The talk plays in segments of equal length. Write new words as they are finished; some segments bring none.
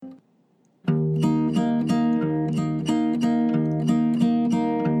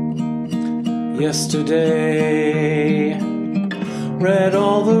yesterday. Read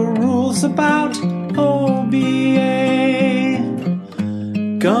all the rules about OBA.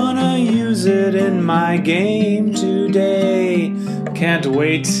 Gonna use it in my game today. Can't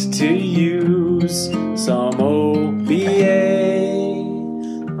wait to use some OBA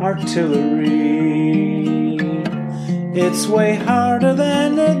artillery. It's way harder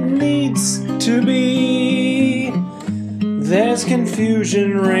than it needs to be. There's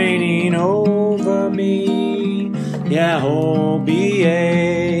confusion reigning over me. Yeah, OBA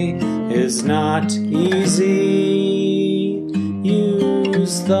is not easy.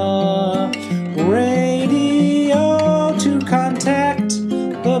 Use the radio to contact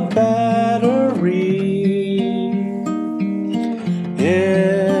the battery.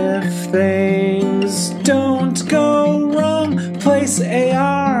 If things don't go wrong, place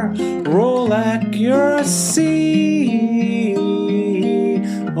AR, roll accuracy.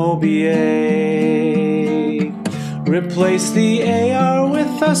 OBA. Replace the AR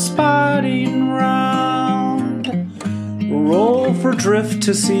with a spotting round. Roll for drift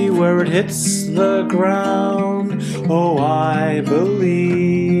to see where it hits the ground. Oh, I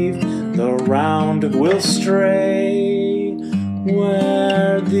believe the round will stray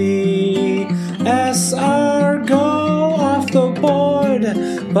where the SR go off the board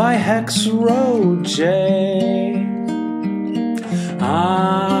by Hex Row J.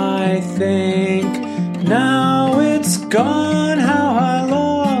 I think now it's gone. How I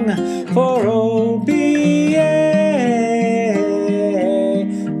long for OBA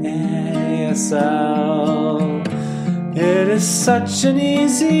ASL. It is such an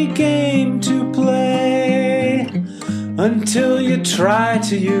easy game to play until you try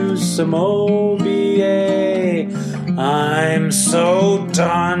to use some OBA. I'm so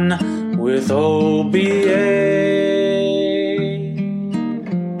done with OBA.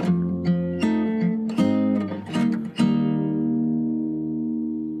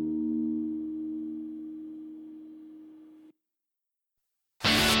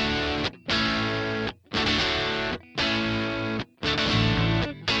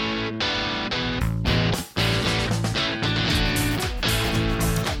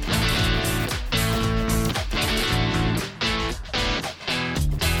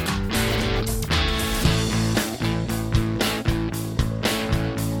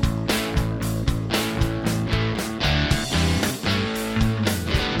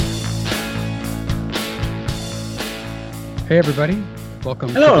 Hey everybody, welcome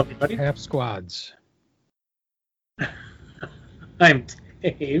Hello, to everybody. Half Squads. I'm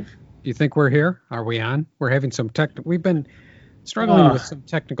Dave. Do you think we're here? Are we on? We're having some we've been struggling with some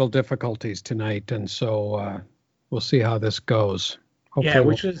technical difficulties tonight, and so we'll see how this goes. Hopefully Yeah,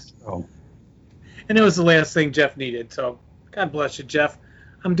 which is, and it was the last thing Jeff needed, so God bless you, Jeff.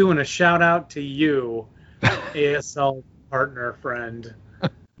 I'm doing a shout out to you, ASL partner friend.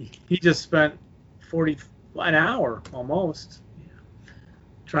 He just spent an hour almost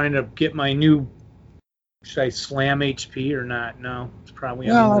trying to get my new, should I slam HP or not? No, it's probably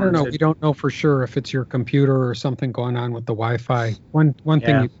well, I don't know. We don't know for sure if it's your computer or something going on with the Wi-Fi. One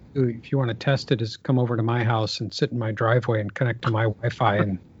thing you can do if you want to test it is come over to my house and sit in my driveway and connect to my Wi-Fi,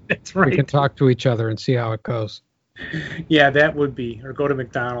 and that's right. We can talk to each other and see how it goes. Yeah, that would be, or go to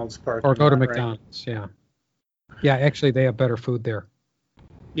McDonald's parking lot, or go to right? McDonald's. Yeah, actually they have better food there.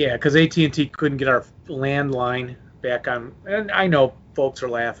 Yeah, because AT&T couldn't get our landline back on. And I know folks are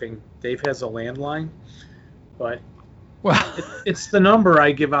laughing. Dave has a landline, but it's the number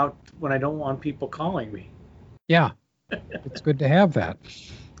I give out when I don't want people calling me. Yeah, it's good to have that.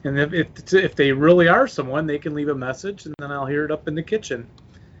 And if they really are someone, they can leave a message, and then I'll hear it up in the kitchen.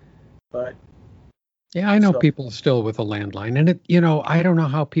 But yeah, I know people still with a landline, and I don't know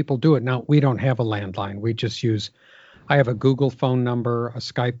how people do it. Now, we don't have a landline. We just I have a Google phone number, a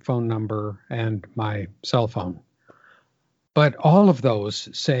Skype phone number, and my cell phone. But all of those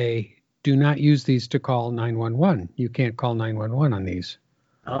say, do not use these to call 911. You can't call 911 on these.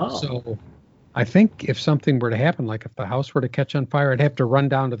 Oh. So I think if something were to happen, like if the house were to catch on fire, I'd have to run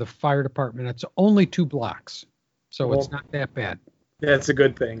down to the fire department. It's only 2 blocks, so it's not that bad. That's a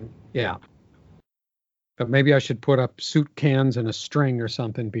good thing. Yeah. But maybe I should put up soup cans and a string or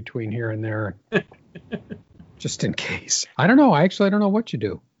something between here and there. Just in case. I don't know. I don't know what you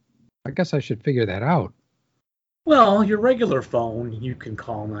do. I guess I should figure that out. Well, your regular phone, you can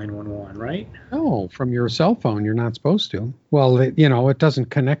call 911, right? No, from your cell phone, you're not supposed to. Well, it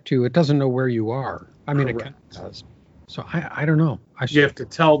doesn't connect you. It doesn't know where you are. I mean, Correct. It does. So I don't know. You have to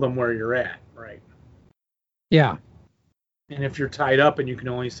tell them where you're at, right? Yeah. And if you're tied up and you can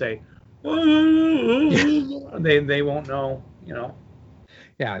only say, they won't know,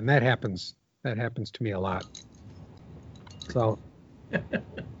 Yeah, and that happens That happens to me a lot. So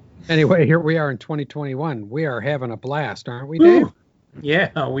anyway, here we are in 2021. We are having a blast, aren't we, Dave? Ooh.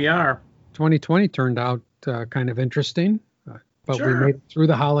 Yeah, we are. 2020 turned out kind of interesting, but Sure. we made it through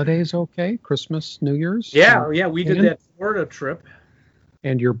the holidays okay. Christmas, New Year's. Yeah, we did that Florida trip.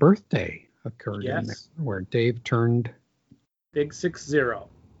 And your birthday occurred in there, Yes. where Dave turned Big 60.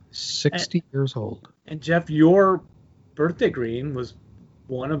 60 years old. And Jeff, your birthday green was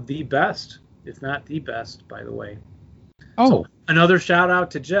one of the best, if not the best, by the way. Oh, So another shout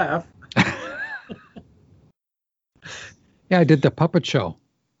out to Jeff. yeah, I did the puppet show.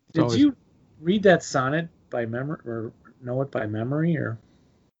 Did you read that sonnet by memory, or know it by memory, or?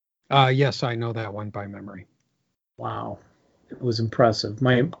 Yes, I know that one by memory. Wow, it was impressive.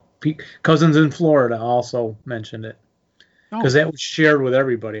 My cousins in Florida also mentioned it because that was shared with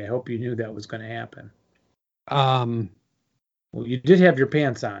everybody. I hope you knew that was going to happen. Well, you did have your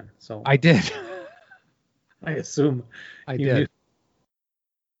pants on, so I did. I assume I you did. knew.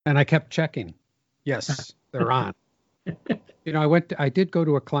 And I kept checking. Yes, they're on. You know, I did go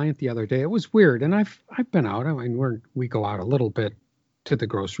to a client the other day. It was weird, and I've been out. I mean, we go out a little bit to the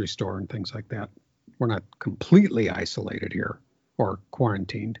grocery store and things like that. We're not completely isolated here or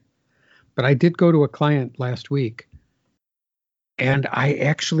quarantined. But I did go to a client last week, and I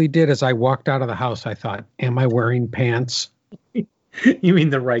actually did. As I walked out of the house, I thought, "Am I wearing pants?" You mean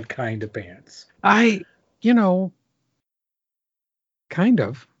the right kind of pants? Kind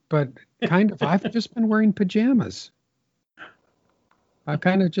of, but kind of. I've just been wearing pajamas. I've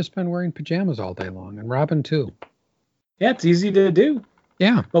kind of just been wearing pajamas all day long, and Robin too. Yeah, it's easy to do.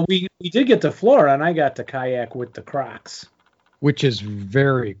 Yeah. But we did get to Florida, and I got to kayak with the Crocs. Which is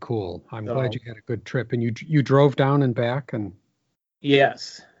very cool. I'm glad you had a good trip. And you drove down and back? And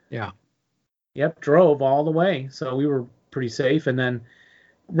yes. Yeah. Yep, drove all the way. So we were pretty safe. And then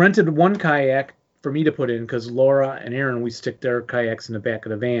rented one kayak for me to put in because Laura and Aaron, we stick their kayaks in the back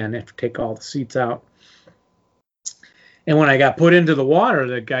of the van. They have to take all the seats out. And when I got put into the water,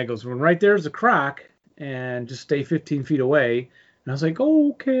 the guy goes, well, right there's a croc, and just stay 15 feet away. And I was like,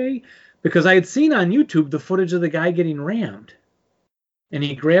 oh, okay. Because I had seen on YouTube the footage of the guy getting rammed. And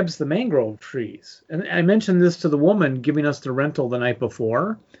he grabs the mangrove trees. And I mentioned this to the woman giving us the rental the night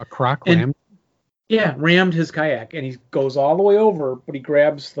before. A croc rammed? Yeah, rammed his kayak. And he goes all the way over, but he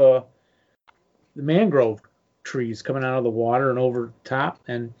grabs the mangrove trees coming out of the water and over top.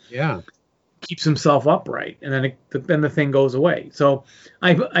 And yeah, keeps himself upright, and then the thing goes away. So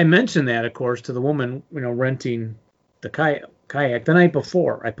I mentioned that, of course, to the woman, renting the kayak the night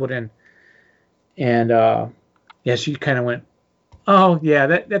before I put in, and she kind of went, oh yeah,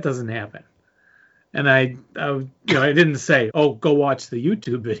 that doesn't happen. And I didn't say, oh, go watch the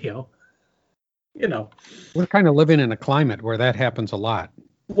YouTube video. We're kind of living in a climate where that happens a lot.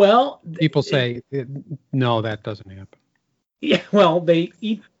 Well, people say no, that doesn't happen. Yeah, well, they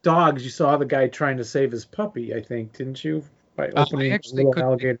eat dogs. You saw the guy trying to save his puppy, I think, didn't you? By opening I actually a couldn't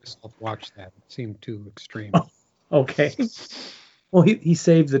alligator. Watch that. It seemed too extreme. Oh, okay. Well, he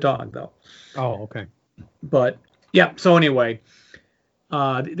saved the dog, though. Oh, okay. But, yeah, so anyway,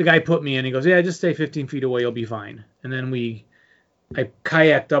 the guy put me in. He goes, yeah, just stay 15 feet away. You'll be fine. And then I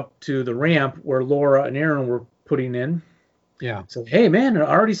kayaked up to the ramp where Laura and Aaron were putting in. Yeah. So, hey, man, I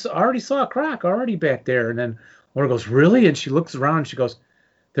already saw a croc already back there. And then Laura goes, really? And she looks around and she goes,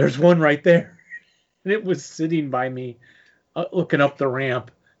 there's one right there. And it was sitting by me, looking up the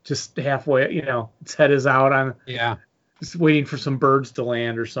ramp, just halfway, its head is out on, just waiting for some birds to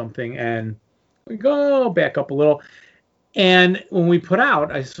land or something. And we go back up a little. And when we put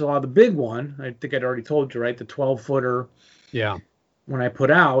out, I saw the big one. I think I'd already told you, right? The 12-footer. Yeah. When I put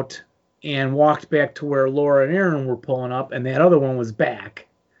out and walked back to where Laura and Aaron were pulling up, and that other one was back.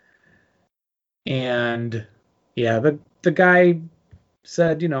 And yeah, the guy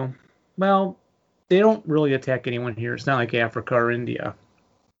said, well, they don't really attack anyone here. It's not like Africa or India.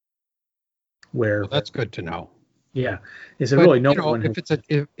 Well, that's good to know. Yeah. Is it really no one? If it's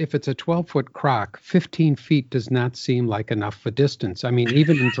a 12-foot croc, 15 feet does not seem like enough a distance. I mean,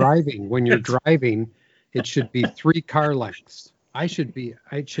 even in driving, when you're driving, it should be 3 car lengths. I should be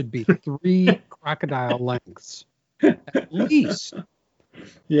 3 crocodile lengths at least.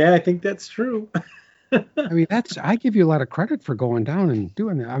 Yeah, I think that's true. I mean, I give you a lot of credit for going down and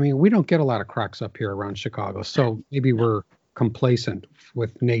doing that. I mean, we don't get a lot of crocs up here around Chicago, so maybe we're complacent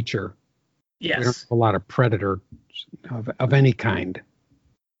with nature. Yes. We don't have a lot of predators of any kind.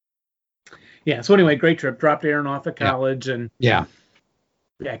 Yeah. So anyway, great trip. Dropped Aaron off at college and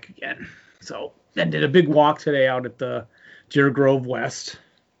back again. So then did a big walk today out at the Deer Grove West.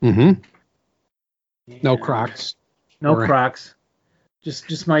 Mm-hmm. No Crocs. No Crocs.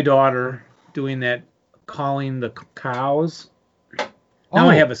 Just my daughter. doing that, calling the cows. Now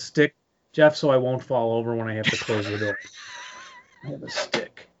I have a stick, Jeff, so I won't fall over when I have to close the door. I have a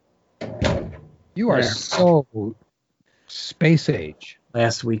stick. You are so space age.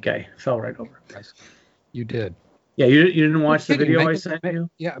 Last week I fell right over. You did. Yeah, you didn't watch the video I sent you?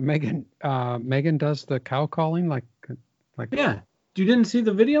 Yeah, Megan does the cow calling like. Yeah. You didn't see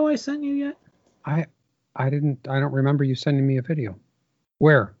the video I sent you yet? I don't remember you sending me a video.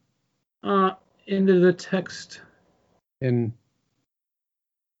 Where? Into the text. No.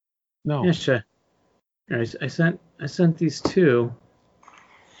 Yeah, sure. I sent these two.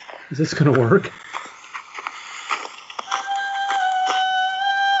 Is this gonna work?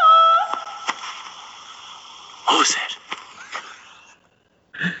 Who's it?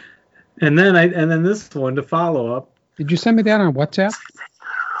 And then this one to follow up. Did you send me that on WhatsApp?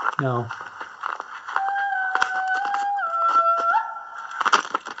 No.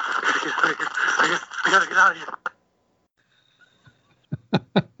 I gotta get out of here.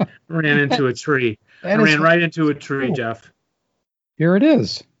 Ran into a tree. Ran right into a tree, Jeff. Here it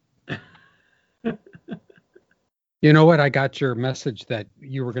is. You know what? I got your message that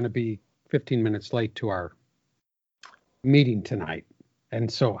you were going to be 15 minutes late to our meeting tonight.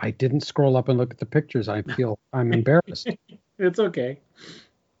 And so I didn't scroll up and look at the pictures. I'm embarrassed. It's okay.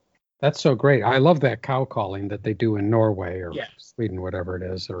 That's so great. I love that cow calling that they do in Norway or Yeah. Sweden, whatever it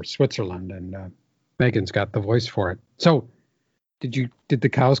is, or Switzerland. And Megan's got the voice for it. So did the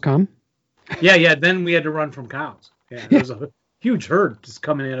cows come? Yeah. Then we had to run from cows. Yeah, there was a huge herd just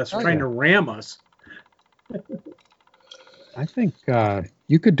coming at us, trying to ram us. I think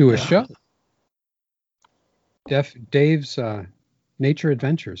you could do a show. Dave's Nature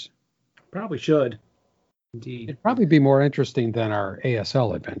Adventures. Probably should. Indeed. It'd probably be more interesting than our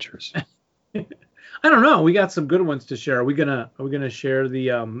ASL adventures. I don't know. We got some good ones to share. Are we gonna share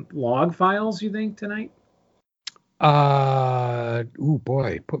the log files, you think, tonight? Oh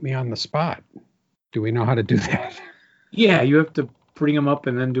boy, put me on the spot. Do we know how to do that? Yeah, you have to bring them up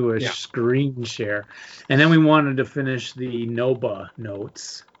and then do a screen share. And then we wanted to finish the NOBA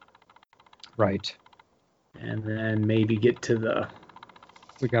notes. Right. And then maybe get to the...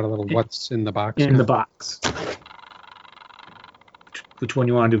 We got a little what's in the box. In the box. Which one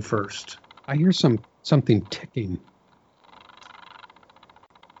you want to do first? I hear something ticking.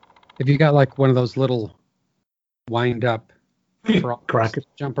 Have you got like one of those little wind up Crocs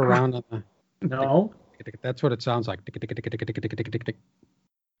jump around on the... No. That's what it sounds like.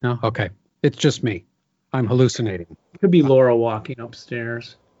 No? Okay. It's just me. I'm hallucinating. Could be Laura walking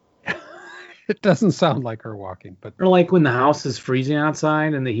upstairs. It doesn't sound like her walking, but... Or like when the house is freezing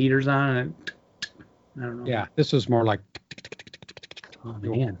outside and the heater's on and I don't know. Yeah, this was more like... Oh,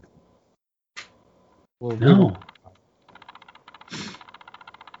 man. Well, no.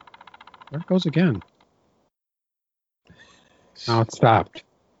 There it goes again. Now it stopped.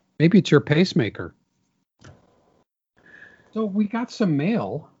 Maybe it's your pacemaker. So we got some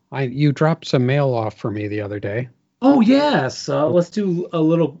mail. You dropped some mail off for me the other day. Oh, yes. Let's do a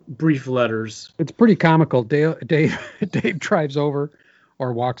little brief letters. It's pretty comical. Dave drives over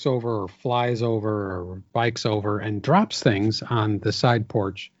or walks over or flies over or bikes over and drops things on the side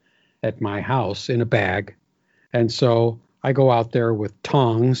porch at my house in a bag. And so I go out there with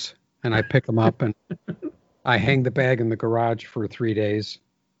tongs and I pick them up and I hang the bag in the garage for 3 days,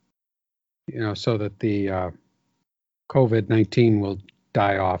 so that the COVID-19 will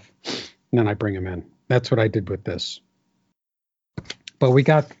die off. And then I bring them in. That's what I did with this. But we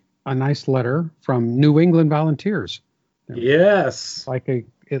got a nice letter from New England Volunteers. Yes.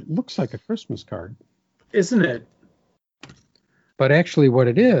 It looks like a Christmas card. Isn't it? But actually what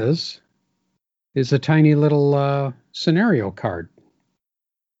it is a tiny little scenario card.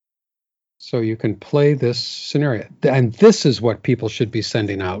 So you can play this scenario. And this is what people should be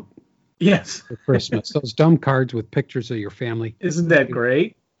sending out. Yes. For Christmas. Those dumb cards with pictures of your family. Isn't that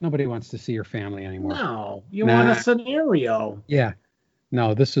great? Nobody wants to see your family anymore. No, you want a scenario. Yeah.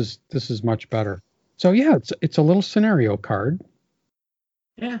 No, this is much better. So yeah, it's a little scenario card.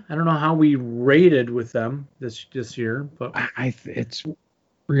 Yeah, I don't know how we rated with them this year, but it's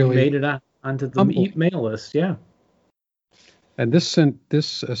really we made it onto the email list. Yeah. And this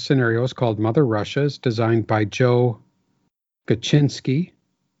scenario is called Mother Russia. It's designed by Joe Kaczynski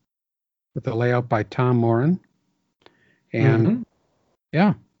with a layout by Tom Moran. And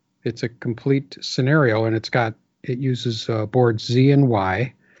yeah, it's a complete scenario, and it uses boards Z and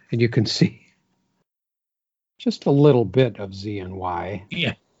Y, and you can see just a little bit of Z and Y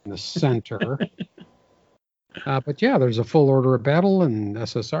in the center. But yeah, there's a full order of battle and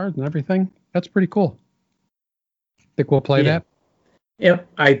SSRs and everything. That's pretty cool. Think we'll play that? Yep,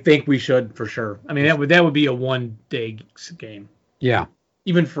 I think we should for sure. I mean, that would be a 1 day game. Yeah.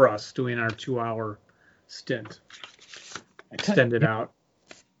 Even for us doing our 2-hour stint, extended out.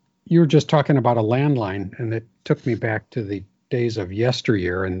 You were just talking about a landline, and it took me back to the days of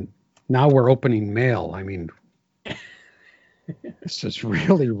yesteryear, and now we're opening mail. I mean, this is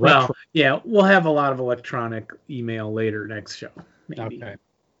really retro. Well, yeah, we'll have a lot of electronic email later next show. Maybe. Okay.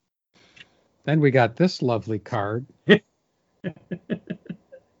 Then we got this lovely card.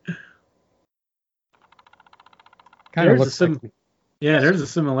 Kind of looks like, yeah, there's a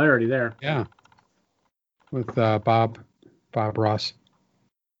similarity there. Yeah, with Bob Ross.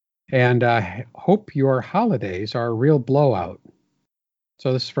 And hope your holidays are a real blowout.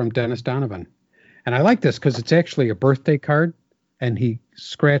 So this is from Dennis Donovan. And I like this because it's actually a birthday card, and he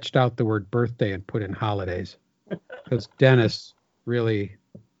scratched out the word birthday and put in holidays, because Dennis really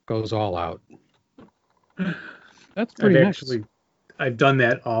goes all out. That's pretty nice. I've done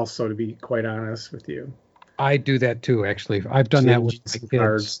that also, to be quite honest with you. I do that too, actually. I've done that with my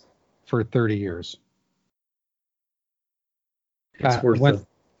kids for 30 years. It's worth it.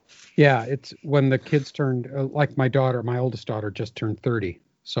 Yeah, it's when the kids turned, like my oldest daughter just turned 30.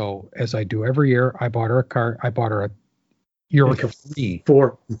 So as I do every year, I bought her a car. I bought her you're free.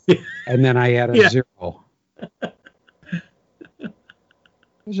 4. And then I add a 0.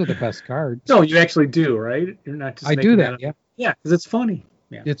 Those are the best cards. No, you actually do, right? You're not just. I do that, yeah. Yeah, because it's funny.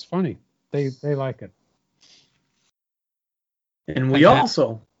 Yeah. It's funny. They like it. And we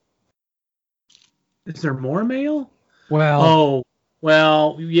also. Is there more mail? Well. Oh,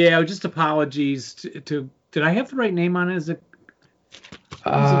 well, yeah. Just apologies to. Did I have the right name on it? Is it?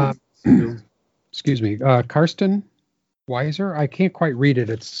 Excuse me, Karsten Weiser. I can't quite read it.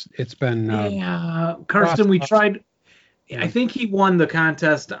 It's been. Karsten. We tried. I think he won the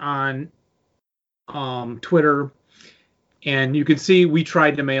contest on Twitter, and you can see we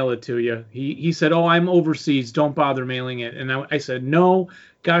tried to mail it to you. He said, "Oh, I'm overseas. Don't bother mailing it." And I said, "No,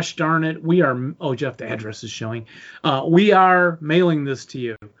 gosh darn it, we are." Oh, Jeff, the address is showing. We are mailing this to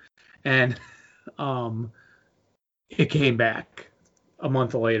you, and it came back a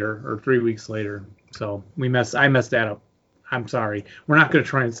month later or 3 weeks later. So I messed that up. I'm sorry. We're not going to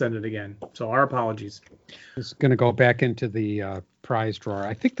try and send it again. So our apologies. It's going to go back into the prize drawer.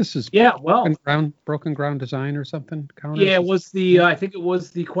 I think this is broken ground design or something. Counters? Yeah, it was I think it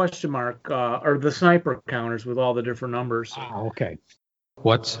was the question mark or the sniper counters with all the different numbers. Ah, okay.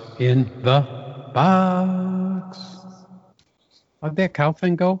 What's in the box? How'd that cow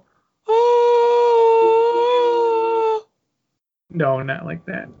thing go? Oh! No, not like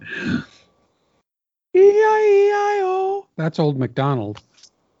that. E-I-E-I-O. That's old MacDonald.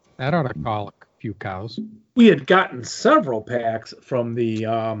 That ought to call a few cows. We had gotten several packs from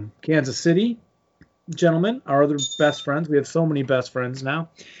the Kansas City gentlemen, our other best friends. We have so many best friends now.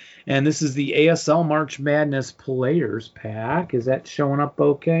 And this is the ASL March Madness Players Pack. Is that showing up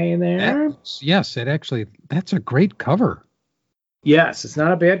okay there? Yes, that's a great cover. Yes, it's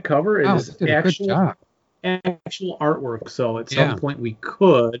not a bad cover. It is actual artwork. So at some point we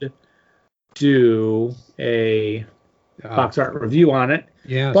could do a box art review on it.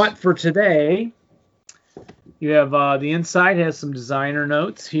 Yes. But for today, you have the inside has some designer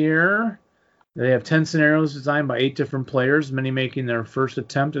notes here. They have 10 scenarios designed by 8 different players, many making their first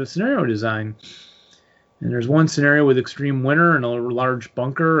attempt at a scenario design. And there's one scenario with extreme winter and a large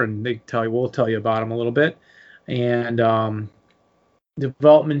bunker, and we'll tell you about them a little bit. And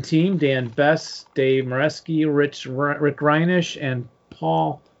development team: Dan Best, Dave Moreski, Rick Reinish, and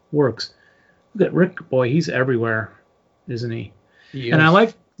Paul Works. Look at Rick, boy, he's everywhere, isn't he? Yes. And I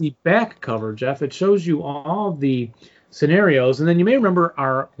like the back cover, Jeff. It shows you all the scenarios, and then you may remember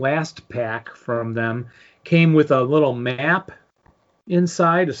our last pack from them came with a little map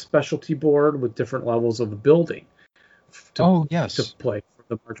inside, a specialty board with different levels of the building to play for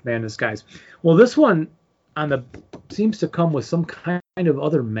the March Madness guys. Well, this one seems to come with some kind of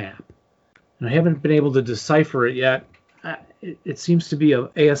other map, and I haven't been able to decipher it yet. It seems to be a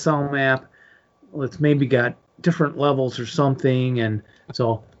ASL map. It's maybe got different levels or something, and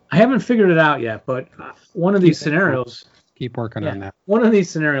so I haven't figured it out yet. But one of these scenarios, keep working on that. One of these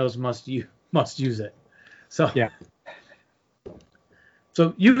scenarios must use it. So yeah.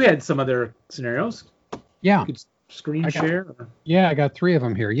 So you had some other scenarios. Yeah. You could screen share. Yeah, I got 3 of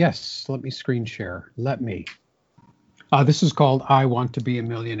them here. Yes, let me screen share. Let me. This is called "I Want to Be a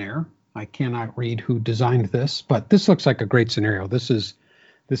Millionaire." I cannot read who designed this, but this looks like a great scenario.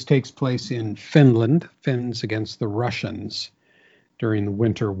 This takes place in Finland, Finns against the Russians during the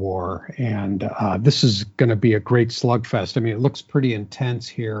Winter War. And this is going to be a great slugfest. I mean, it looks pretty intense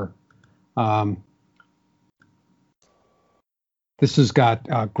here. This has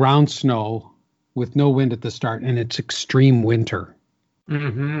got ground snow with no wind at the start, and it's extreme winter.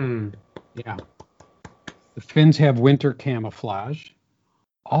 Mm-hmm. Yeah. The fins have winter camouflage.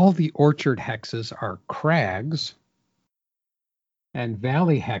 All the orchard hexes are crags, and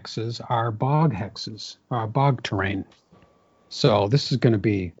valley hexes are bog hexes, bog terrain. So this is going to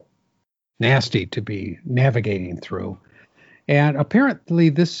be nasty to be navigating through. And apparently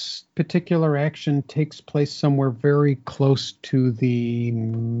this particular action takes place somewhere very close to the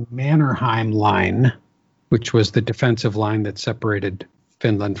Mannerheim line, which was the defensive line that separated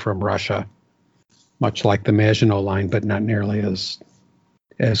Finland from Russia, much like the Maginot Line, but not nearly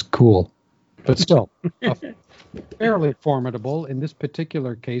as cool. But still, fairly formidable. In this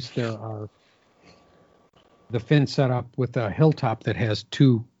particular case, the Finns set up with a hilltop that has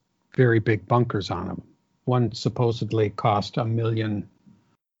two very big bunkers on them. One supposedly cost $1 million.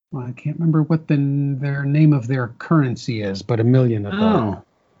 Well, I can't remember what their name of their currency is, but $1 million of dollars.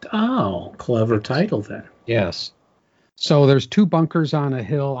 Oh, clever title then. Yes. So there's two bunkers on a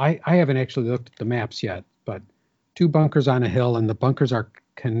hill. I haven't actually looked at the maps yet, but two bunkers on a hill, and the bunkers are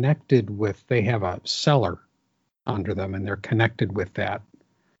connected with, they have a cellar under them, and they're connected with that.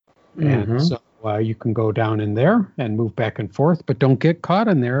 Mm-hmm. And so you can go down in there and move back and forth, but don't get caught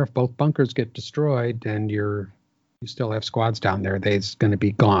in there. If both bunkers get destroyed and you still have squads down there, they're going to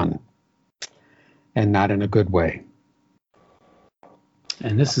be gone, and not in a good way.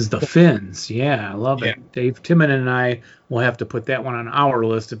 And this is the Finns. Yeah, I love it. Dave Timonen and I will have to put that one on our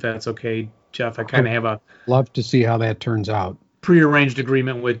list if that's okay, Jeff. I kind of have a love to see how that turns out. Prearranged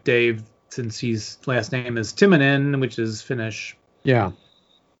agreement with Dave since his last name is Timonen, which is Finnish. Yeah.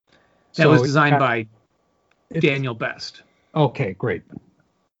 That was designed by Daniel Best. Okay, great.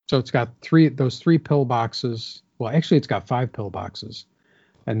 So it's got those three pillboxes. Well, actually, it's got 5 pillboxes,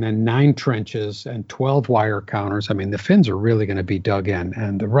 and then 9 trenches and 12 wire counters. I mean, the Finns are really going to be dug in,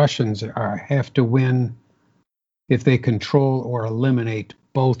 and the Russians have to win if they control or eliminate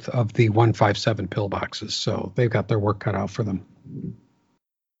both of the 157 pillboxes. So they've got their work cut out for them.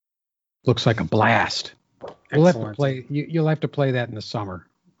 Looks like a blast. We'll have to play. You'll have to play that in the summer.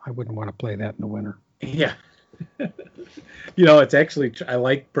 I wouldn't want to play that in the winter. Yeah. It's actually, I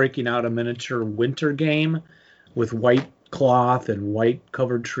like breaking out a miniature winter game with white cloth and white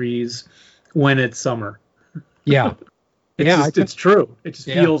covered trees when it's summer. Yeah. It's true. It just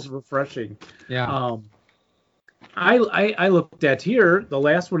feels refreshing. Yeah. I looked at here, the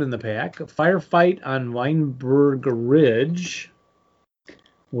last one in the pack, a Firefight on Weinberg Ridge,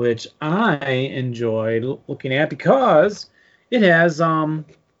 which I enjoyed looking at because it has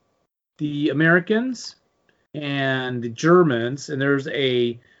the Americans and the Germans, and there's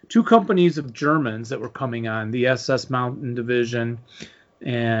two companies of Germans that were coming on, the SS Mountain Division,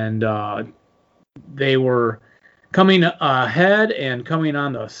 and they were coming ahead and coming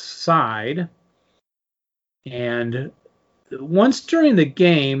on the side. And once during the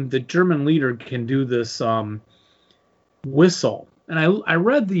game, the German leader can do this whistle. And I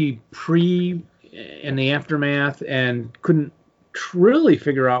read the pre and the aftermath and couldn't really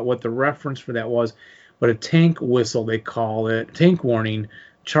figure out what the reference for that was. But a tank whistle, they call it, tank warning,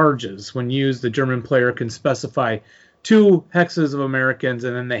 charges. When used, the German player can specify 2 hexes of Americans,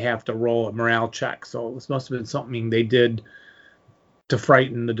 and then they have to roll a morale check. So this must have been something they did to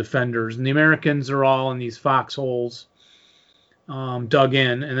frighten the defenders. And the Americans are all in these foxholes dug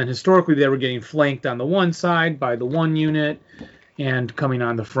in. And then historically, they were getting flanked on the one side by the one unit and coming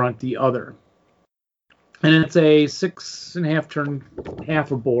on the front the other. And it's a 6.5 turn,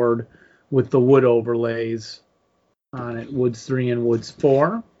 half a board with the wood overlays on it, Woods 3 and Woods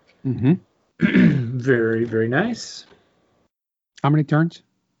 4. Mm-hmm. Very, very nice. How many turns?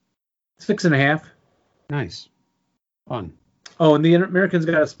 6.5. Nice. Fun. Oh, and the Americans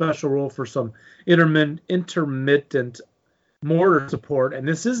got a special rule for some intermittent mortar support, and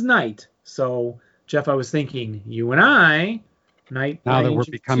this is night. So, Jeff, I was thinking, you and I, night. Now that we're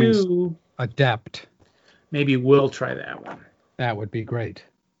becoming 2, adept, maybe we'll try that one. That would be great.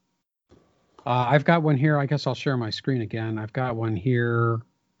 I've got one here. I guess I'll share my screen again. I've got one here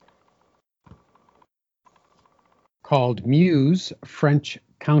called Muse French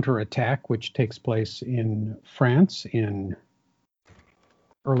Counterattack, which takes place in France in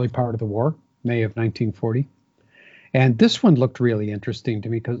early part of the war, May of 1940. And this one looked really interesting to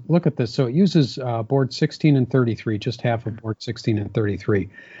me because look at this. So it uses board 16 and 33, just half of board 16 and 33.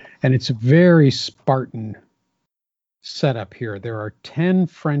 And it's very Spartan setup here. There are 10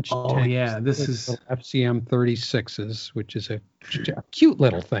 French tanks. Oh, yeah. This is FCM 36s, which is a cute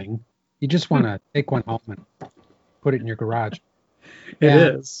little thing. You just want to take one home and put it in your garage. It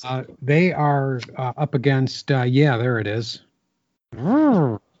is. They are up against, there it is.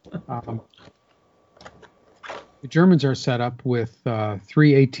 The Germans are set up with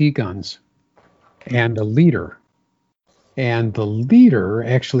 3 AT guns and a leader. And the leader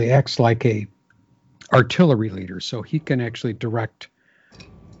actually acts like a artillery leader, so he can actually direct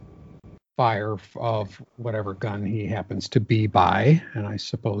fire of whatever gun he happens to be by. And I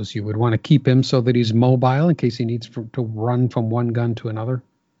suppose you would want to keep him so that he's mobile in case he needs to run from one gun to another.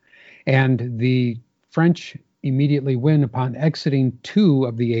 And the French immediately win upon exiting 2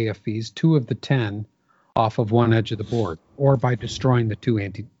 of the AFVs, 2 of the 10, off of one edge of the board, or by destroying the 2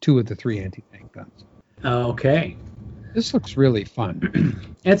 of the 3 anti-tank guns. Okay. This looks really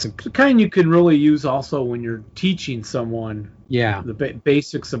fun. It's the kind you can really use also when you're teaching someone the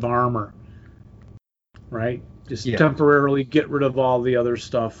basics of armor, right? Just temporarily get rid of all the other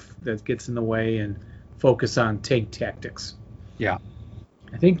stuff that gets in the way and focus on tank tactics. Yeah.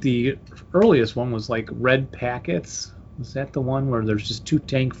 I think the earliest one was like Red Packets. Was that the one where there's just 2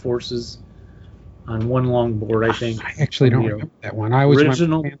 tank forces on one long board, I think? I actually don't remember that one. I always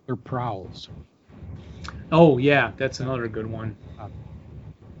remember Panther Prowls. Oh, yeah, that's another good one.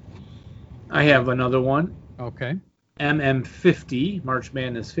 I have another one. Okay. MM50, March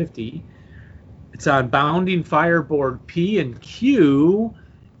Madness 50. It's on Bounding Fireboard P and Q,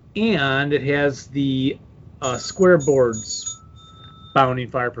 and it has the Square Boards Bounding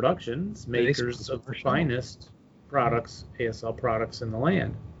Fire Productions, makers of the finest products, ASL products in the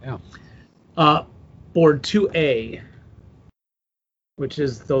land. Yeah. Board 2A, which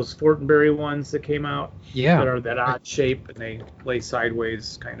is those Fortenberry ones that came out. Yeah. That are that odd shape and they lay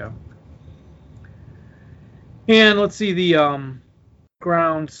sideways, kind of. And let's see, the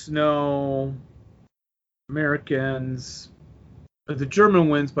ground snow Americans. The German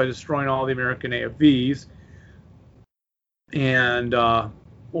wins by destroying all the American AFVs and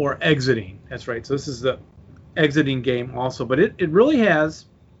or exiting. That's right. So this is the exiting game also. But it really has,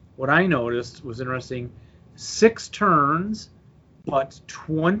 what I noticed was interesting, 6 turns, but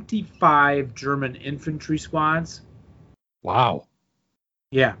 25 German infantry squads. Wow.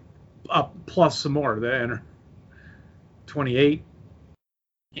 Yeah. Plus some more. Then 28.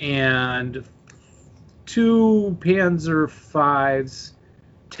 And 2 Panzer Vs.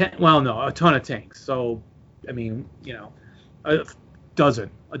 A ton of tanks. So, I mean, a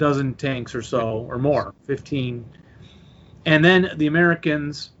dozen tanks or so, or more, 15. And then the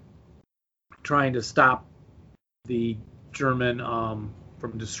Americans trying to stop the German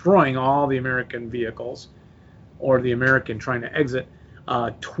from destroying all the American vehicles, or the American trying to exit.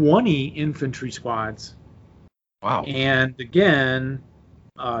 20 infantry squads. Wow. And again,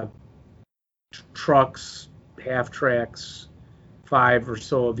 trucks, half tracks, 5 or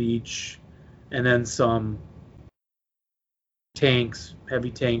so of each, and then some tanks, heavy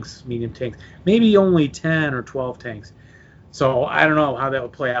tanks, medium tanks, maybe only 10 or 12 tanks. So I don't know how that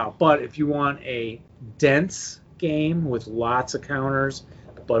would play out. But if you want a dense game with lots of counters,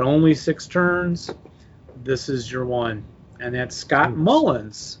 but only 6 turns, this is your one. And that's Scott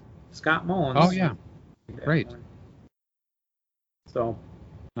Mullins. Oh, yeah. Great. So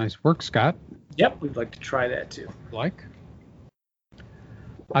nice work, Scott. Yep, we'd like to try that too.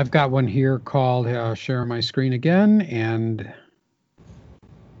 I've got one here called Share My Screen Again, and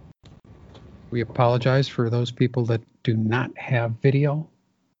we apologize for those people that do not have video.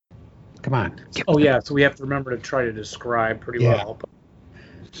 Come on. So we have to remember to try to describe pretty well.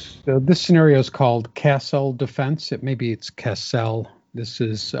 So this scenario is called Castle Defense. Maybe it's Cassel. This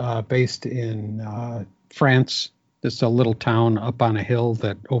is based in France. This is a little town up on a hill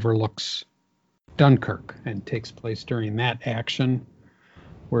that overlooks Dunkirk and takes place during that action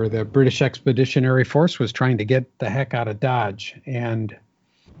where the British Expeditionary Force was trying to get the heck out of Dodge. And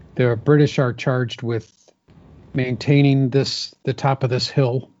the British are charged with maintaining the top of this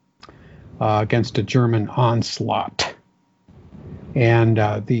hill against a German onslaught. And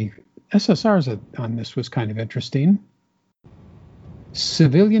the SSRs on this was kind of interesting.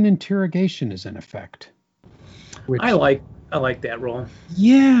 Civilian interrogation is in effect. Which, I like that role.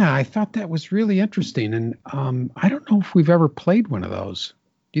 Yeah, I thought that was really interesting. And I don't know if we've ever played one of those.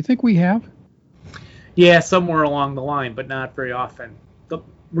 Do you think we have? Yeah, somewhere along the line, but not very often. The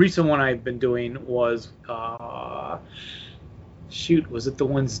recent one I've been doing was, was it the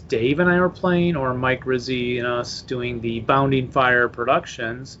ones Dave and I were playing, or Mike Rizzi and us doing the Bounding Fire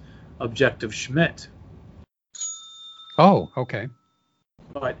Productions Objective Schmidt? Oh, okay.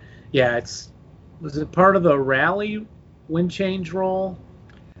 But yeah, was it part of the rally wind change roll?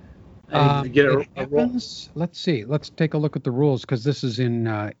 Let's see. Let's take a look at the rules, because this is in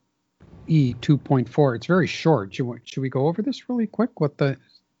E 2.4. It's very short. Should we go over this really quick? What the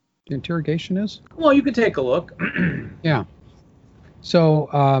interrogation is? Well, you can take a look. Yeah. So,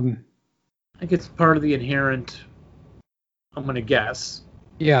 I think it's part of the inherent. I'm going to guess.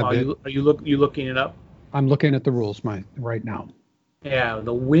 yeah, Are you looking it up? I'm looking at the rules right now. Yeah,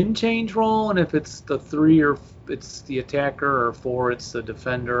 the wind change roll, and if it's the 3 or it's the attacker, or 4 it's the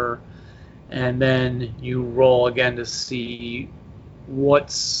defender, and then you roll again to see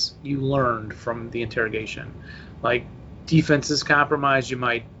what's you learned from the interrogation. Like defense is compromised, you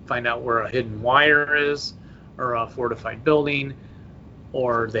might find out where a hidden wire is, or a fortified building,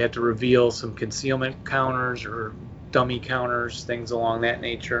 or they have to reveal some concealment counters or dummy counters, things along that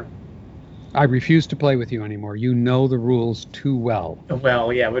nature. I refuse to play with you anymore. You know the rules too well.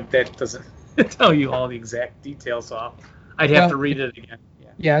 Well, yeah, but that doesn't tell you all the exact details off. I'd have to read it again.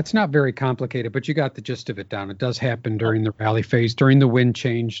 Yeah, it's not very complicated, but you got the gist of it down. It does happen during the rally phase, during the wind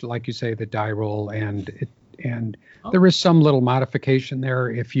change, like you say, the die roll, and there is some little modification there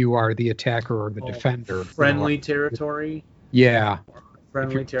if you are the attacker or the defender. Friendly territory? Yeah.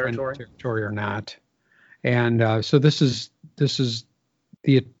 Friendly territory? Or not. And so this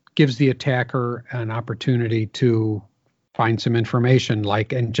gives the attacker an opportunity to find some information,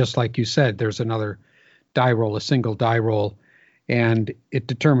 and just like you said, there's another die roll, a single die roll, and it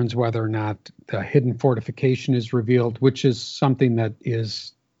determines whether or not the hidden fortification is revealed, which is something that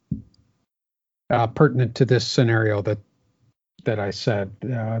is pertinent to this scenario that I said,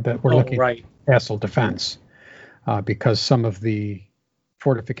 that we're looking at castle defense, because some of the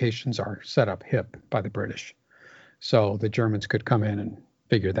fortifications are set up hip by the British. So the Germans could come in and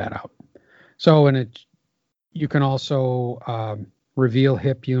figure that out. So, you can also reveal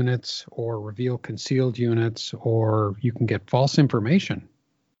hip units or reveal concealed units, or you can get false information.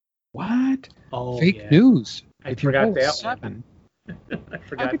 What? Fake news. I forgot that 7. I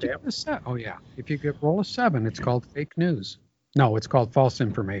forgot that. Oh yeah. If you roll a 7, it's called fake news. No, it's called false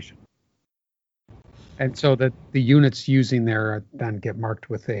information. And so that the units using there then get marked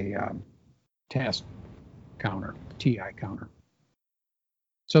with a task counter, TI counter.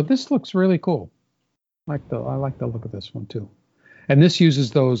 So this looks really cool. I like the look of this one too. And this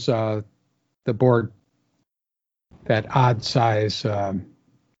uses those the board, that odd size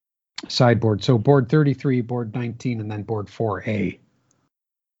sideboard. So board 33, board 19, and then board 4A.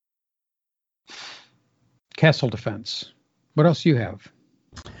 Castle defense. What else do you have?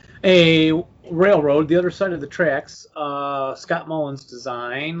 A railroad, the other side of the tracks. Scott Mullins'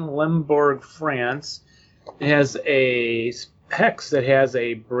 design, Lemberg, France. It has a hex that has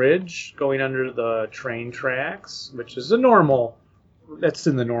a bridge going under the train tracks, which is that's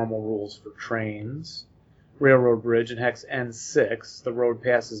in the normal rules for trains. Railroad bridge, and hex N6. The road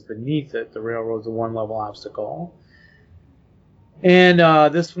passes beneath it. The railroad's a 1-level obstacle. And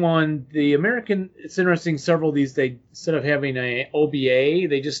this one, the American, it's interesting, several of these, they, instead of having a OBA,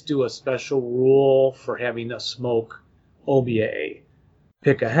 they just do a special rule for having a smoke OBA.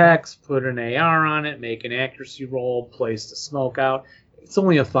 Pick a hex, put an AR on it, make an accuracy roll, place the smoke out. It's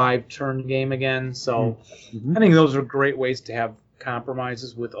only a 5-turn game again, so I think those are great ways to have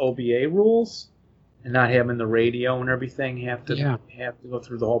compromises with OBA rules and not having the radio and everything have to go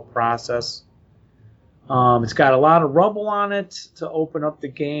through the whole process. It's got a lot of rubble on it to open up the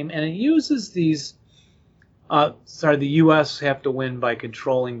game, and it uses these. The U.S. have to win by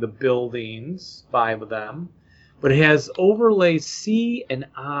controlling the buildings, 5 of them. But it has overlays C and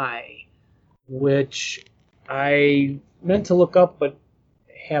I, which I meant to look up but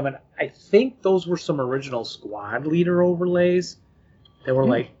haven't. I think those were some original squad leader overlays. They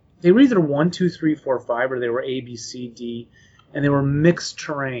were they were either 1, 2, 3, 4, 5, or they were A, B, C, D, and they were mixed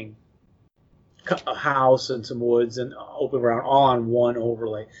terrain. A house and some woods and open ground all on one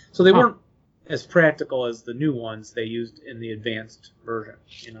overlay. So they weren't as practical as the new ones they used in the advanced version,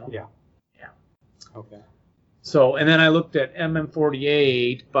 Yeah. Okay. So, and then I looked at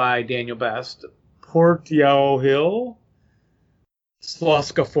MM48 by Daniel Best, Portio Hill,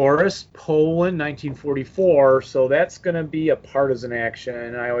 Sluska Forest, Poland, 1944. So that's going to be a partisan action,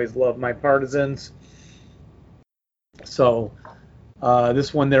 and I always love my partisans. So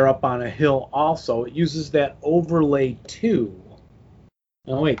this one, they're up on a hill also. It uses that overlay 2.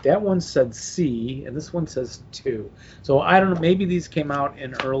 Oh, wait, that one said C, and this one says 2. So I don't know, maybe these came out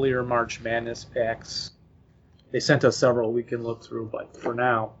in earlier March Madness packs. They sent us several we can look through, but for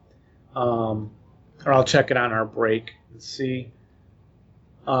now, or I'll check it on our break and see.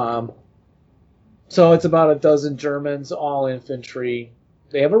 So it's about a dozen Germans, all infantry.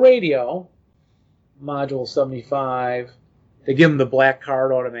 They have a radio, module 75. They give them the black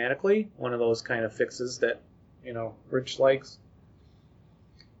card automatically, one of those kind of fixes that, Rich likes.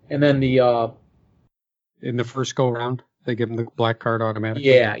 And then in the first go round, they give them the black card automatically.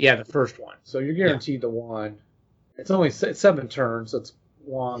 Yeah, the first one. So you're guaranteed the one. It's only 7 turns, so it's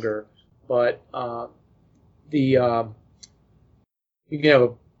longer. But you can have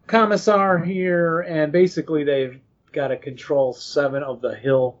a commissar here, and basically they've got to control 7 of the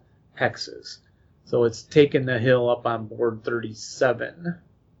hill hexes. So it's taking the hill up on board 37.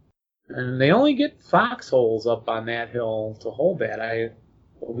 And they only get foxholes up on that hill to hold that, I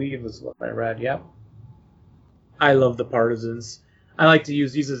believe is what I read. Yep. I love the partisans. I like to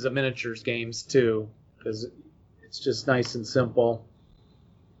use these as a miniatures games too, because it's just nice and simple.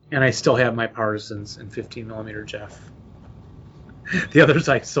 And I still have my partisans in 15mm, Jeff. The others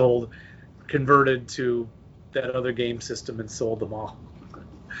I sold, converted to that other game system and sold them all.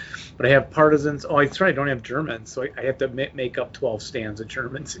 But I have partisans. Oh, that's right. I don't have Germans, so I have to make up 12 stands of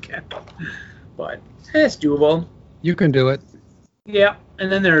Germans again. But it's doable. You can do it. Yeah,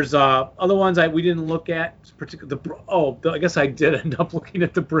 and then there's other ones we didn't look at. I guess I did end up looking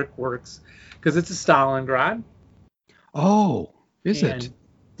at the Brickworks because it's a Stalingrad. Oh, is it?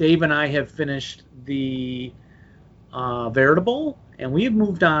 Dave and I have finished the Veritable, and we have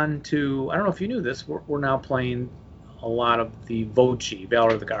moved on to. I don't know if you knew this. We're now playing a lot of the Voci,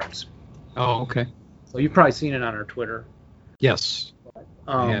 Valor of the Guards. Oh, okay. So you've probably seen it on our Twitter. Yes.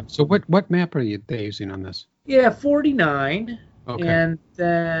 Yeah. So what map are they using on this? Yeah, 49. Okay. And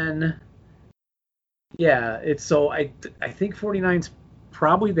then, it's so I think 49's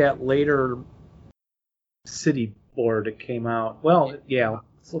probably that later city board that came out. Well, yeah,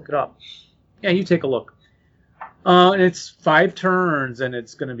 let's look it up. Yeah, you take a look. And it's 5 turns, and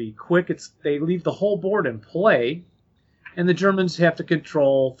it's going to be quick. They leave the whole board in play. And the Germans have to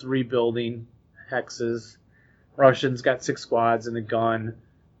control 3 building hexes. Russians got 6 squads and a gun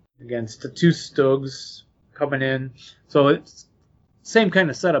against the 2 Stugs coming in. So it's same kind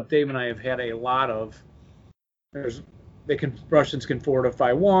of setup Dave and I have had a lot of. Russians can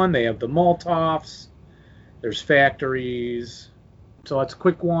fortify 1. They have the Molotovs. There's factories. So it's a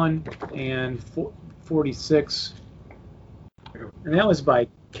quick one. And 46. And that was by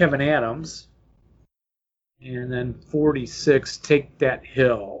Kevin Adams. And then 46, Take That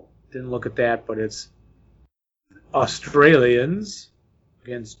Hill. Didn't look at that, but it's Australians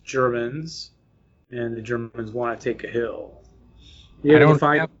against Germans, and the Germans want to take a hill. I don't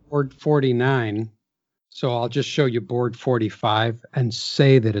have board 49, so I'll just show you board 45 and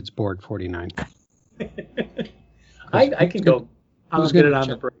say that it's board 49. I can go. I'll get it on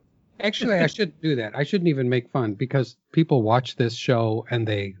the break. Actually, I shouldn't do that. I shouldn't even make fun because people watch this show and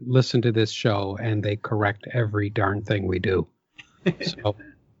they listen to this show and they correct every darn thing we do. So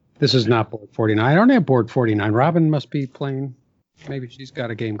this is not board 49. I don't have board 49. Robin must be playing. Maybe she's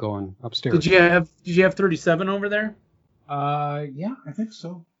got a game going upstairs. Did you have 37 over there? Yeah, I think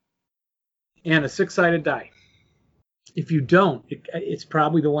so. And a 6-sided die. If you don't, it's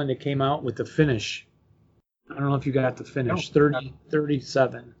probably the one that came out with the finish. I don't know if you got the finish. No,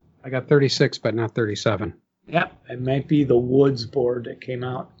 37. I got 36, but not 37. Yep, it might be the Woods board that came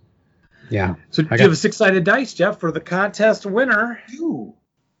out. Yeah. So do you have a 6-sided dice, Jeff, for the contest winner? Ooh.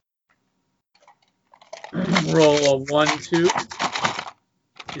 Roll a 1, 2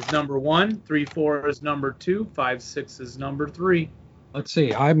 is number 1. 3, 4 is number 2. 5, 6 is number 3. Let's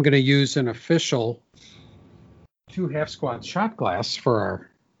see. I'm going to use an official 2 half-squad shot glass to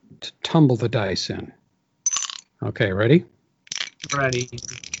tumble the dice in. Okay, ready? Ready.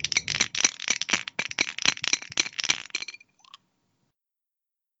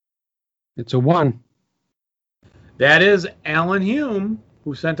 It's a 1. That is Alan Hume,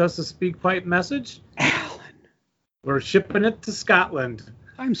 who sent us a SpeakPipe message. Alan. We're shipping it to Scotland.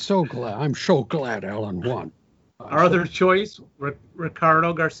 I'm so glad Alan won. Our other choice,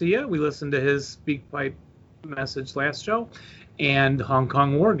 Ricardo Garcia. We listened to his SpeakPipe message last show. And Hong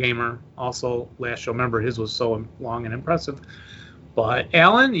Kong Wargamer, also last show. Remember, his was so long and impressive. But,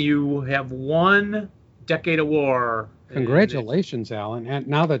 Alan, you have won Decade of War. Congratulations, Alan. And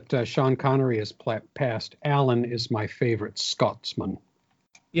now that Sean Connery has passed, Alan is my favorite Scotsman.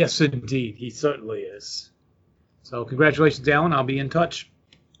 Yes, indeed. He certainly is. So congratulations, Alan. I'll be in touch.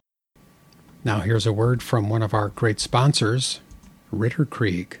 Now here's a word from one of our great sponsors, Ritter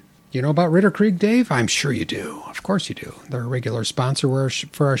Krieg. You know about Ritter Krieg, Dave? I'm sure you do. Of course you do. They're a regular sponsor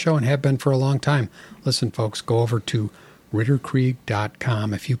for our show and have been for a long time. Listen, folks, go over to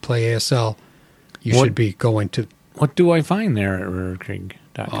ritterkrieg.com. If you play ASL, you should be going to... What do I find there at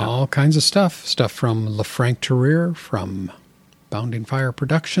ritterkrieg.com? All kinds of stuff. Stuff from LeFranc Terrier, from Bounding Fire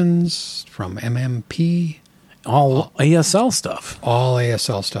Productions, from MMP. All ASL stuff. All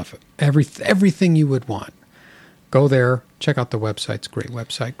ASL stuff. Everything you would want. Go there. Check out the website. It's a great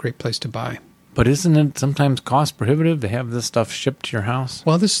website. Great place to buy. But isn't it sometimes cost prohibitive to have this stuff shipped to your house?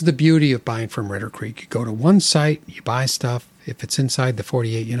 Well, this is the beauty of buying from Ritter Creek. You go to one site, you buy stuff. If it's inside the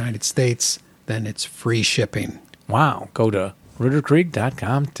 48 United States, then it's free shipping. Wow. Go to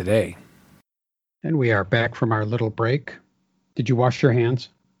rittercreek.com today. And we are back from our little break. Did you wash your hands?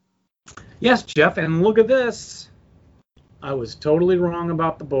 Yes, Jeff, and look at this. I was totally wrong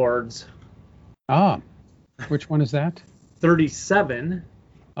about the boards. Ah, which one is that? 37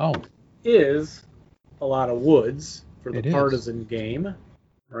 Oh, is a lot of woods for the It is. partisan game,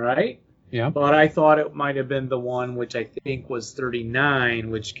 right? yeah. But I thought it might have been the one which I think was 39,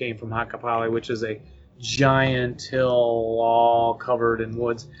 which came from Hakapali, which is a giant hill all covered in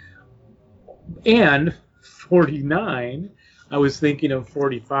woods. And 49, I was thinking of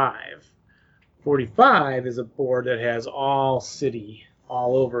 45. 45 is a board that has all city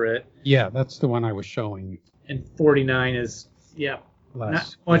all over it. Yeah, that's the one I was showing. And 49 is, yeah, Less.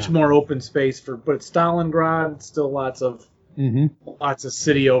 not much more open space but Stalingrad, still lots of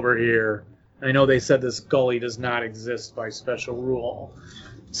city over here. I know they said this gully does not exist by special rule.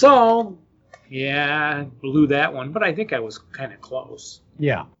 So, yeah, blew that one, but I think I was kind of close.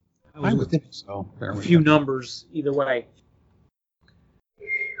 Yeah, I was would think so. There a we few go. numbers either way.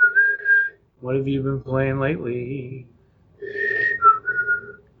 What have you been playing lately?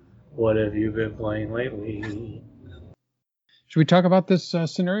 What have you been playing lately? Should we talk about this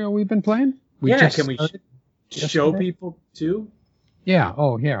scenario we've been playing? Can we started show yesterday? people too? Yeah.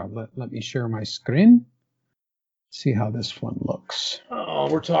 Oh, here. Let me share my screen. See how this one looks.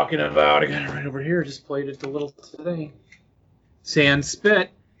 Oh, we're talking about, I got it right over here, just played it a little today. Sand Spit.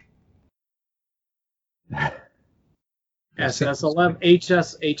 SS11,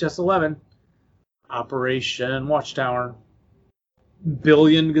 HS11. Operation Watchtower.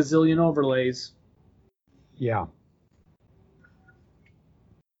 Billion gazillion overlays. Yeah.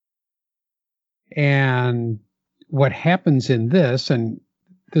 And what happens in this, and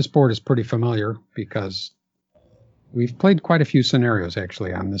this board is pretty familiar because we've played quite a few scenarios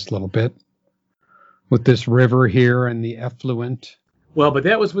actually on this little bit with this river here and the effluent. Well, but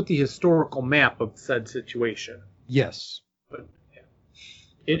that was with the historical map of said situation. Yes. But yeah.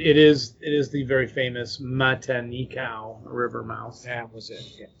 It is the very famous Matanikau river mouse. That was it.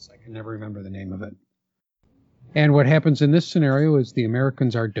 Yes. I can never remember the name of it. And what happens in this scenario is the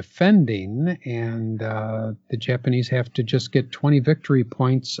Americans are defending, and the Japanese have to just get 20 victory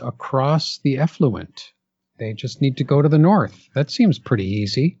points across the effluent. They just need to go to the north. That seems pretty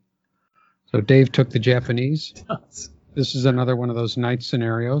easy. So Dave took the Japanese. This is another one of those night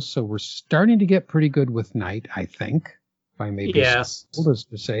scenarios. So we're starting to get pretty good with night, I think. If I may be Yes. so bold as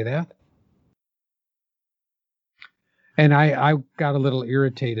to say that. And I got a little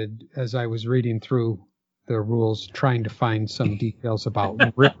irritated as I was reading through the rules, trying to find some details about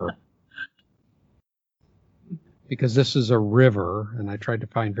river. Because this is a river, and I tried to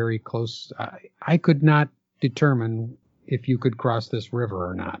find very close. I could not determine if you could cross this river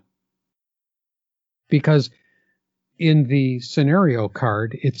or not. Because in the scenario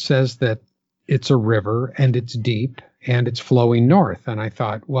card, it says that it's a river, and it's deep, and it's flowing north. And I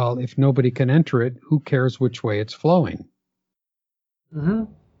thought, well, if nobody can enter it, who cares which way it's flowing? Mm-hmm.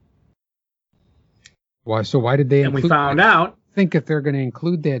 Why? So why did they And we include found out. I think if they're going to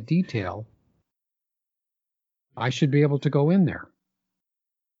include that detail, I should be able to go in there.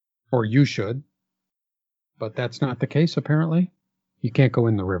 Or you should. But that's not the case, apparently. You can't go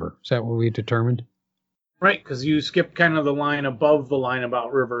in the river. Is that what we determined? Right, because you skipped kind of the line above the line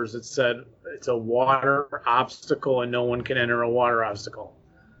about rivers. It said it's a water obstacle and no one can enter a water obstacle.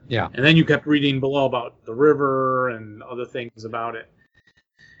 Yeah. And then you kept reading below about the river and other things about it.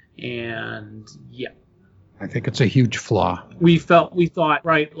 And yeah, I think it's a huge flaw. we thought,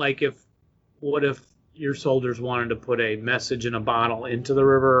 right, like what if your soldiers wanted to put a message in a bottle into the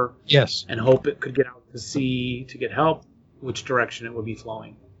river Yes. and hope it could get out to sea to get help, which direction it would be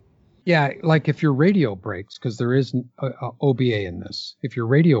flowing. Yeah, like if your radio breaks, because there is a OBA in this. If your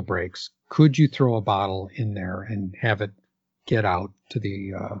radio breaks, could you throw a bottle in there and have it get out to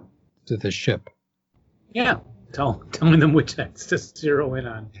the ship? Yeah, telling them which X to zero in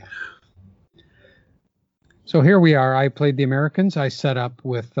on. So here we are. I played the Americans. I set up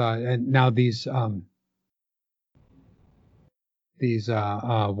with, and now these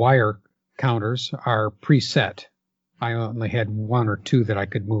wire counters are preset. I only had one or two that I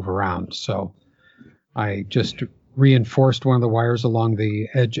could move around. So I just reinforced one of the wires along the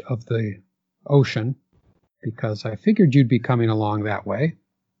edge of the ocean because I figured you'd be coming along that way.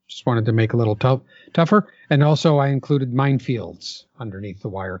 Just wanted to make it a little tougher. And also I included minefields underneath the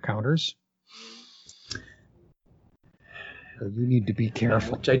wire counters. So you need to be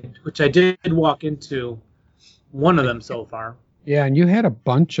careful. Which I did walk into one of them so far. Yeah, and you had a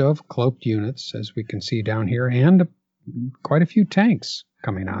bunch of cloaked units, as we can see down here, and quite a few tanks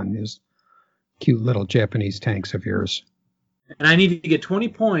coming on. These cute little Japanese tanks of yours. And I need to get 20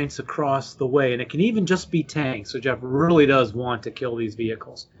 points across the way, and it can even just be tanks. So Jeff really does want to kill these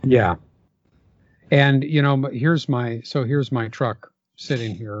vehicles. Yeah. And, here's my truck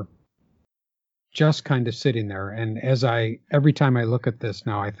sitting here, just kind of sitting there. And every time I look at this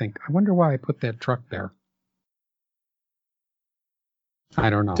now, I think, I wonder why I put that truck there. I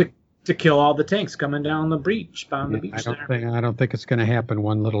don't know. To kill all the tanks coming down the beach, I don't think it's going to happen.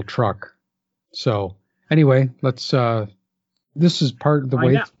 One little truck. So anyway, let's. This is part of the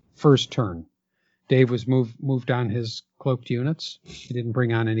way. First turn. Dave was moved on his cloaked units. He didn't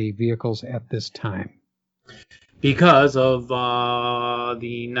bring on any vehicles at this time because of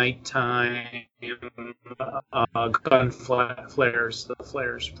the nighttime gun flares. The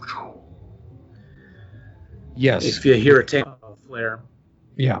flares. Yes. If you hear a tank flare.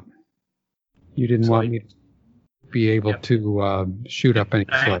 Yeah. You didn't want me to be able to shoot up any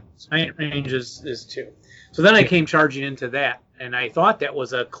flares. Night range is 2. So then I came charging into that, and I thought that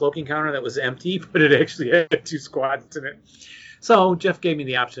was a cloaking counter that was empty, but it actually had 2 squads in it. So Jeff gave me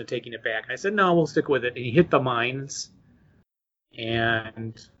the option of taking it back. I said, no, we'll stick with it. And he hit the mines,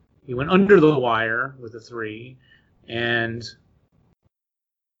 and he went under the wire with a 3, and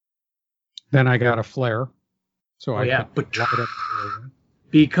then I got a flare. So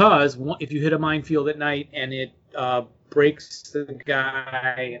because if you hit a minefield at night and it breaks the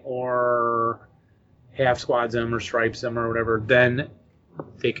guy or half squads them or stripes them or whatever, then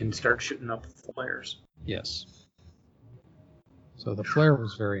they can start shooting up flares. Yes. So the flare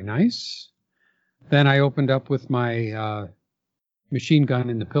was very nice. Then I opened up with my machine gun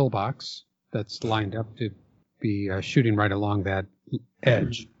in the pillbox that's lined up to be shooting right along that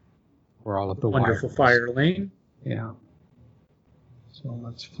edge where all of the wonderful fire lane. Yeah. So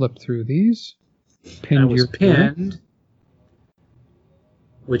let's flip through these. Pinned,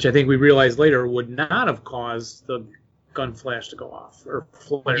 which I think we realized later would not have caused the gun flash to go off or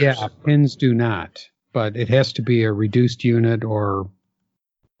flares. Yeah, pins do not, but it has to be a reduced unit or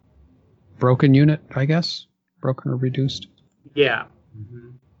broken unit, I guess. Broken or reduced. Yeah. Mm-hmm.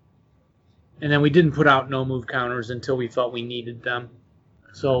 And then we didn't put out no move counters until we felt we needed them.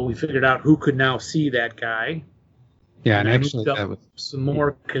 So we figured out who could now see that guy. Yeah, and actually that was some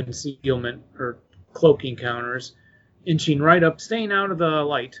more concealment or cloaking counters, inching right up, staying out of the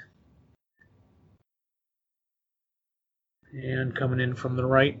light. And coming in from the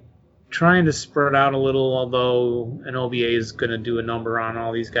right, trying to spread out a little, although an OBA is going to do a number on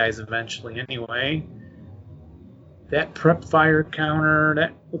all these guys eventually anyway. That prep fire counter,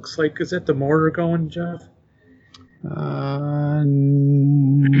 that looks like, is that the mortar going, Jeff?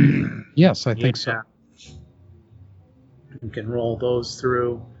 Yes, I think so. You can roll those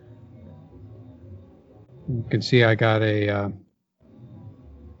through. You can see I got a, I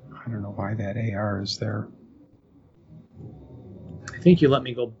don't know why that AR is there. I think you let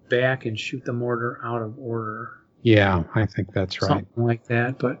me go back and shoot the mortar out of order. Yeah, I think that's right. Something like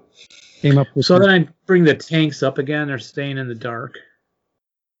that, but... Came up with then I bring the tanks up again. They're staying in the dark.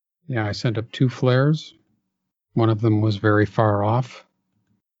 Yeah, I sent up 2 flares. One of them was very far off.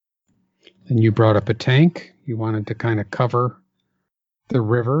 And you brought up a tank. You wanted to kind of cover the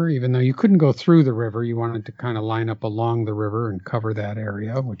river, even though you couldn't go through the river. You wanted to kind of line up along the river and cover that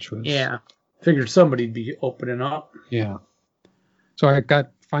area, which was... Yeah, figured somebody'd be opening up. Yeah. So I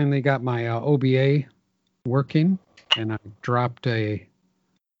finally got my OBA working, and I dropped a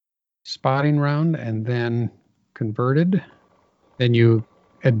spotting round and then converted. Then you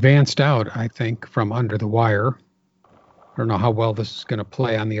advanced out, I think, from under the wire. I don't know how well this is going to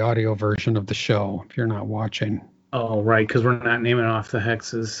play on the audio version of the show if you're not watching. Oh, right, because we're not naming off the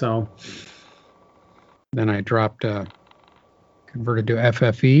hexes, so. Then I dropped, converted to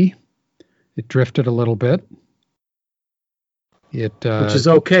FFE. It drifted a little bit. Which is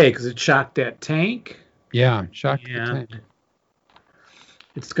okay, because it shocked that tank. Yeah, shocked the tank.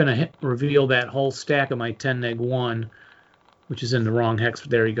 It's going to reveal that whole stack of my 10-1, which is in the wrong hex.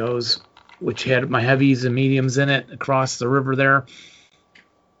 There he goes, which had my heavies and mediums in it across the river there.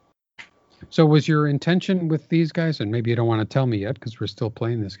 So was your intention with these guys, and maybe you don't want to tell me yet because we're still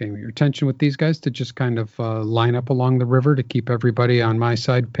playing this game, your intention with these guys to just kind of line up along the river to keep everybody on my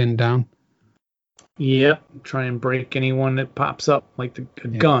side pinned down? Yep, try and break anyone that pops up like the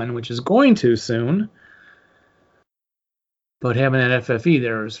gun, which is going to soon. But having that FFE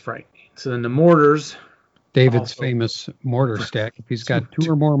there is frightening. So then the mortars. David's famous mortar stack. If he's got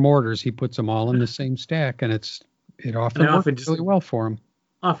 2 or more mortars, he puts them all in the same stack, and it's it often works really well for them.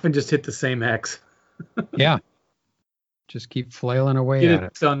 Often just hit the same hex. Yeah. Just keep flailing away Get at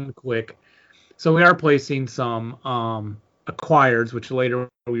it done quick. So we are placing some acquireds, which later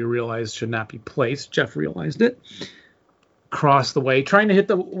we realized should not be placed. Jeff realized it. Across the way, trying to hit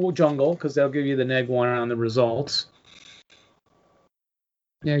the jungle because they'll give you the -1 on the results.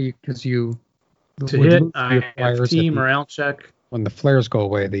 Yeah, because you to hit, I have team morale check. When the flares go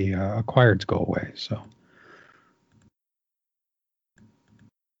away, the acquireds go away. So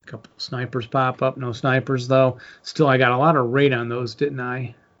a couple of snipers pop up. No snipers though. Still, I got a lot of rate on those, didn't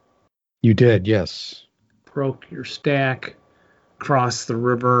I? You did, yes. Broke your stack. Cross the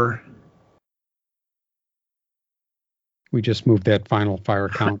river. We just moved that final fire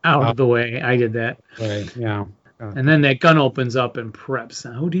count out of the way. I did that. Right, yeah. And then that gun opens up and preps.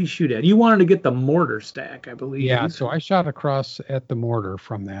 Now, who do you shoot at? You wanted to get the mortar stack, I believe. Yeah, so I shot across at the mortar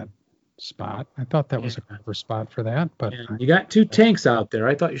from that spot. I thought that was a cover spot for that, but you got 2 tanks out there.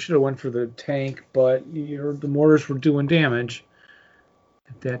 I thought you should have went for the tank, but the mortars were doing damage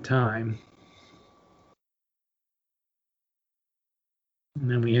at that time. And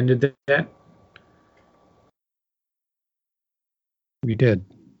then we ended that. We did.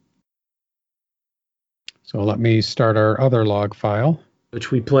 So let me start our other log file. Which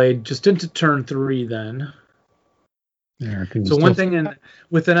we played just into turn 3 then. So one thing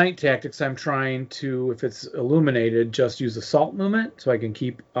with the night tactics, I'm trying to, if it's illuminated, just use assault movement so I can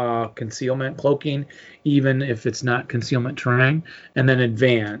keep concealment, cloaking, even if it's not concealment terrain, and then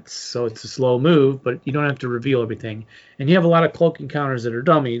advance. So it's a slow move, but you don't have to reveal everything. And you have a lot of cloaking counters that are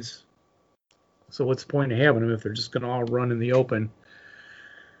dummies. So what's the point of having them if they're just going to all run in the open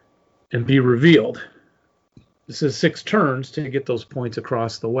and be revealed? This is 6 turns to get those points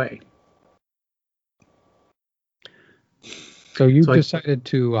across the way. So you decided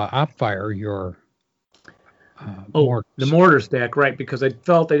to op-fire your mortar. The mortar stack, right, because I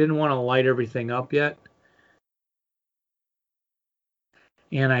felt I didn't want to light everything up yet.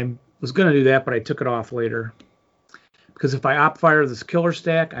 And I was going to do that, but I took it off later. Because if I op-fire this killer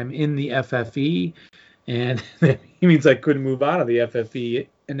stack, I'm in the FFE, and that means I couldn't move out of the FFE,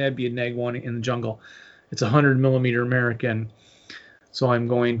 and that'd be a -1 in the jungle. It's 100 millimeter American, so I'm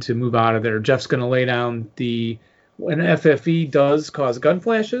going to move out of there. Jeff's going to lay down when FFE does cause gun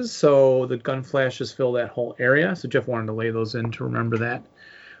flashes, so the gun flashes fill that whole area. So Jeff wanted to lay those in to remember that.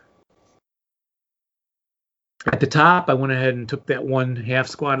 At the top, I went ahead and took that 1 half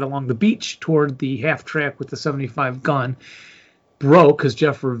squad along the beach toward the half track with the 75 gun. Broke because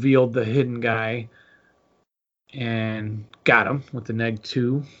Jeff revealed the hidden guy and got him with the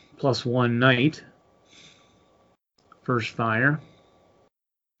 -2 +1 night. First fire.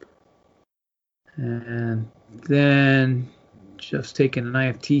 And then Jeff's taking an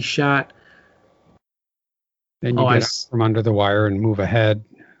IFT shot. Then you get out from under the wire and move ahead.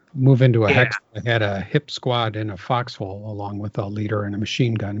 Move into a hex. I had a hip squad in a foxhole along with a leader and a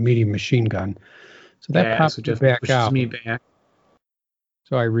machine gun, a medium machine gun. So that pops so Jeff back pushes out. Me back.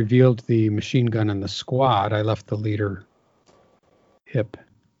 So I revealed the machine gun in the squad. I left the leader hip.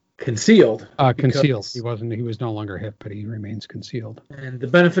 Concealed. Concealed. He was no longer hip, but he remains concealed. And the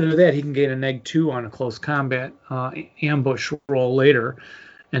benefit of that, he can gain a -2 on a close combat ambush roll later.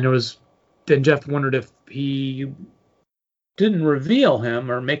 And then Jeff wondered if he didn't reveal him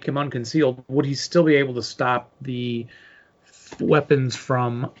or make him unconcealed, would he still be able to stop the weapons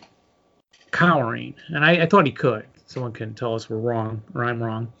from cowering? And I thought he could. Someone can tell us we're wrong or I'm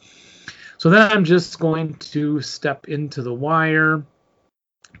wrong. So then I'm just going to step into the wire,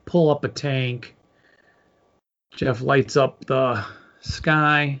 pull up a tank. Jeff lights up the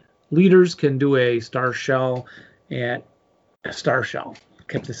sky. Leaders can do a star shell at a star shell.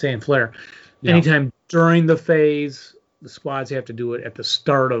 Kept the same flare. Yeah. Anytime during the phase, the squads have to do it at the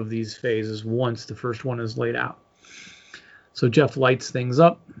start of these phases once the first one is laid out. So Jeff lights things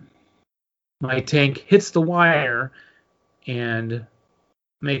up. My tank hits the wire and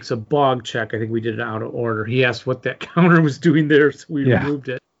makes a bog check. I think we did it out of order. He asked what that counter was doing there, so we removed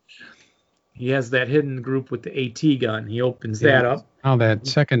it. He has that hidden group with the AT gun. He opens that up. Now that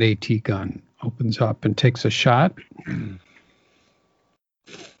second AT gun opens up and takes a shot.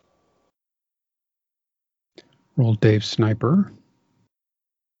 Roll Dave's sniper.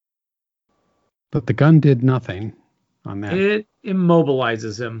 But the gun did nothing on that. It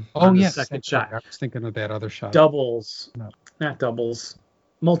immobilizes him on the second shot. I was thinking of that other shot. Doubles. No. Not doubles.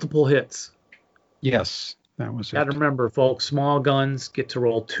 Multiple hits. Yes, that was it. Got to remember, folks, small guns get to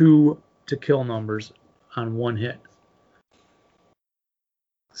roll 2 to kill numbers on 1 hit.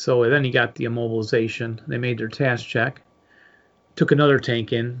 So then he got the immobilization. They made their task check. Took another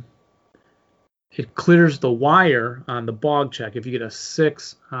tank in. it clears the wire on the bog check. If you get a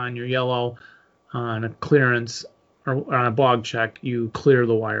 6 on your yellow on a clearance or on a bog check, you clear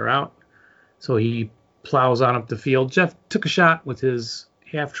the wire out. So he plows on up the field. Jeff took a shot with his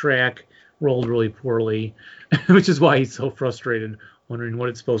half track, rolled really poorly, which is why he's so frustrated, wondering what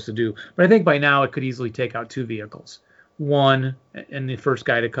it's supposed to do. But I think by now it could easily take out 2 vehicles. One, and the first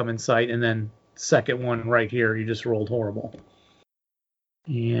guy to come in sight, and then second one right here. You just rolled horrible.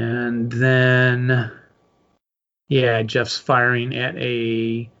 And then, yeah, Jeff's firing at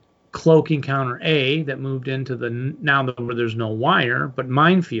a cloak encounter A that moved into the now where there's no wire, but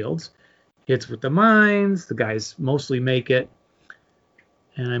minefields. Hits with the mines. The guys mostly make it.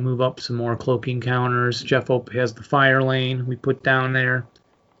 And I move up some more cloak encounters. Jeff has the fire lane we put down there.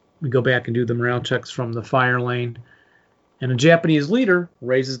 We go back and do the morale checks from the fire lane. And a Japanese leader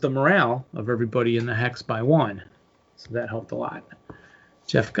raises the morale of everybody in the hex by 1. So that helped a lot.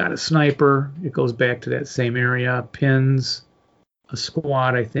 Jeff got a sniper. It goes back to that same area. Pins a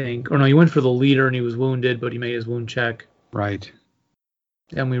squad, I think. Or no, he went for the leader and he was wounded, but he made his wound check. Right.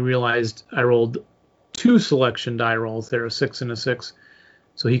 And we realized I rolled 2 selection die rolls there, a 6 and a 6.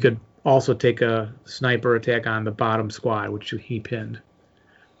 So he could also take a sniper attack on the bottom squad, which he pinned.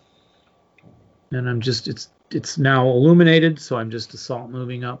 And I'm just, it's now illuminated, so I'm just assault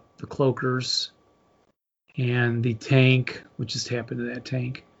moving up the cloakers and the tank. What just happened to that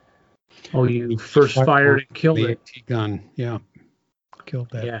tank? Oh, you first fired and killed it. AT gun, yeah. Killed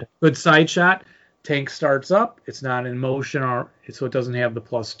that. Yeah, good side shot. Tank starts up. It's not in motion, so it doesn't have the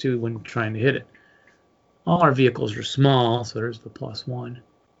 +2 when trying to hit it. All our vehicles are small, so there's the +1.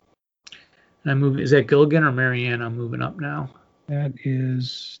 And I move. Is that Gilligan or Marianne? I'm moving up now. That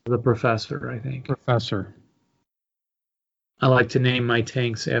is the professor, I think. Professor. I like to name my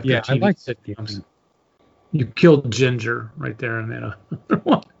tanks after TV I like sitcoms. You killed Ginger right there in that other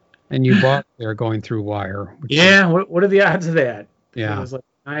one. And you bought there going through wire. Yeah, what are the odds of that? Yeah. It was like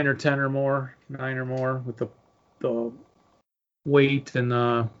 9 or 10 or more, 9 or more with the weight and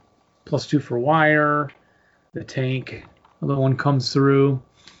the +2 for wire. The tank, the one comes through.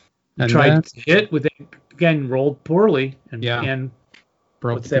 And tried to hit with it again, rolled poorly, and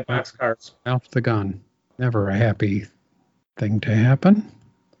broke what's that boxcars off the gun. Never a happy thing to happen.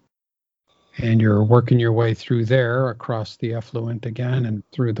 And you're working your way through there across the effluent again and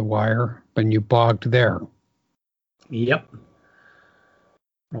through the wire, but you bogged there. Yep.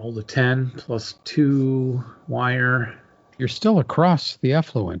 Rolled a 10 +2 wire. You're still across the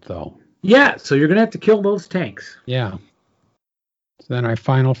effluent, though. Yeah, so you're going to have to kill those tanks. Yeah. So then I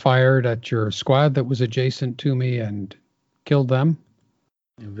final fired at your squad that was adjacent to me and killed them.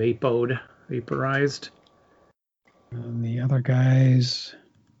 Vaporized. And the other guys...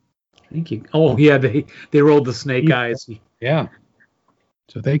 Thank you. Oh, yeah, they rolled the snake eyes. Yeah.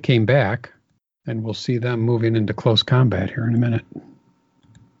 So they came back, and we'll see them moving into close combat here in a minute.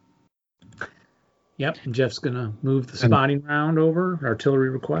 Yep, and Jeff's going to move the spotting round over,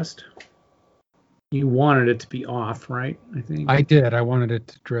 artillery request. You wanted it to be off, right? I think I did. I wanted it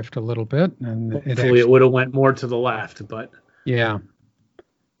to drift a little bit, and hopefully it would have went more to the left, but yeah,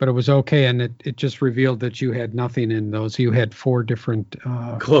 but it was okay, and it just revealed that you had nothing in those. You had 4 different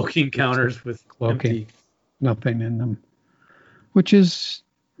cloaking counters with cloaking, nothing in them, which is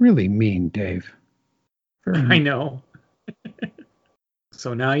really mean, Dave. Very mean. I know.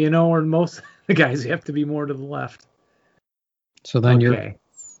 So now you know where most of the guys have to be more to the left. So then you're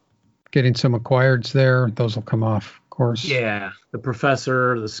getting some acquireds there. Those will come off, of course. Yeah, the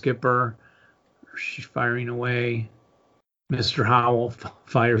professor, the skipper, she's firing away. Mr. Howell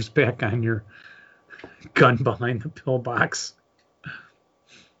fires back on your gun behind the pillbox.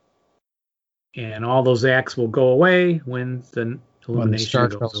 And all those acts will go away when the illumination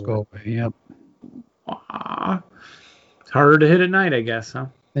goes away. Go away. Yep. It's harder to hit at night, I guess, huh?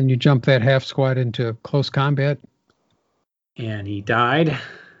 Then you jump that half squad into close combat. And he died.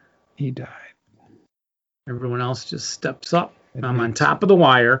 Everyone else just steps up. I'm on top of the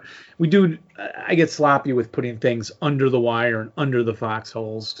wire. I get sloppy with putting things under the wire and under the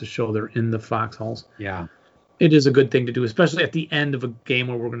foxholes to show they're in the foxholes. Yeah. It is a good thing to do, especially at the end of a game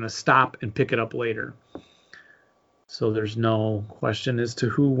where we're going to stop and pick it up later. So there's no question as to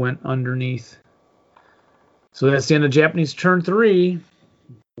who went underneath. So that's the end of Japanese turn 3.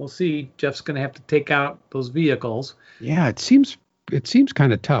 We'll see. Jeff's going to have to take out those vehicles. Yeah, it seems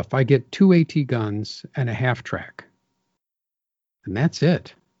kind of tough. I get 2 AT guns and a half track. And that's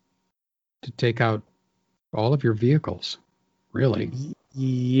it. To take out all of your vehicles. Really.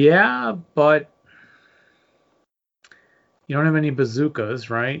 Yeah, but you don't have any bazookas,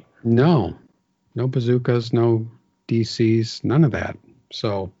 right? No. No bazookas, no DCs, none of that.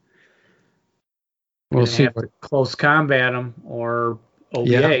 So We'll see. Have to close combat them or OBA.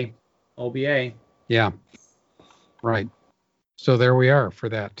 Yeah. OBA. Yeah. Right. So there we are for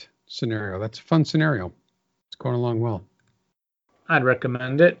that scenario. That's a fun scenario. It's going along well. I'd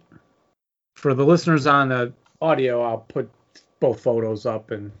recommend it. For the listeners on the audio, I'll put both photos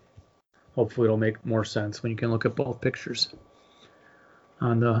up, and hopefully it'll make more sense when you can look at both pictures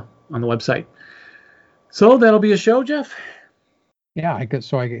on the website. So that'll be a show, Jeff? Yeah,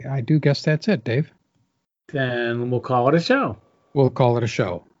 I do guess that's it, Dave. Then we'll call it a show. We'll call it a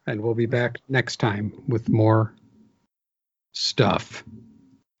show, and we'll be back next time with more stuff.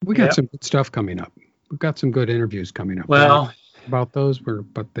 We got some good stuff coming up. We've got some good interviews coming up. Well, about those,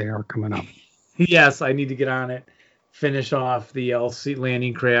 but they are coming up. Yes, I need to get on it. Finish off the LC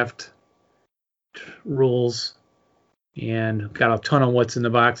landing craft rules, and got a ton of what's in the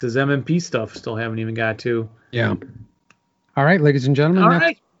boxes. MMP stuff still haven't even got to. Yeah. All right, ladies and gentlemen. All that's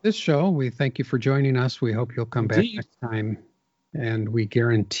right. This show. We thank you for joining us. We hope you'll come Indeed. back next time, and we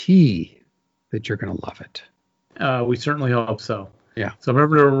guarantee that you're going to love it. We certainly hope so. Yeah. So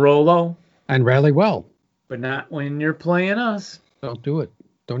remember to roll low, And rally well. but not when you're playing us. Don't do it.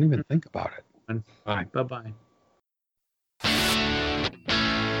 Don't even think about it. Bye. Bye-bye.